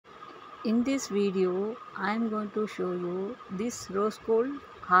In this video, I am going to show you this rose gold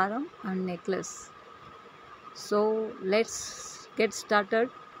haram and necklace. So let's get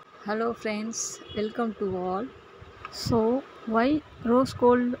started. Hello friends, welcome to all. So why rose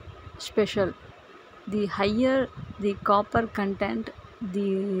gold special? The higher the copper content,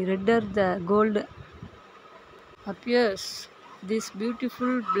 the redder the gold appears. This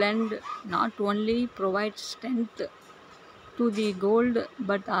beautiful blend not only provides strength to the gold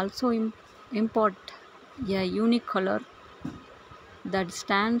but also import a unique color that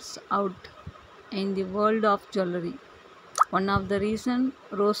stands out in the world of jewelry. One of the reasons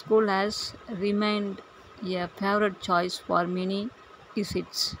rose gold has remained a favorite choice for many is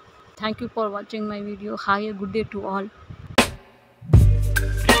its. Thank you for watching my video. Have a good day to all.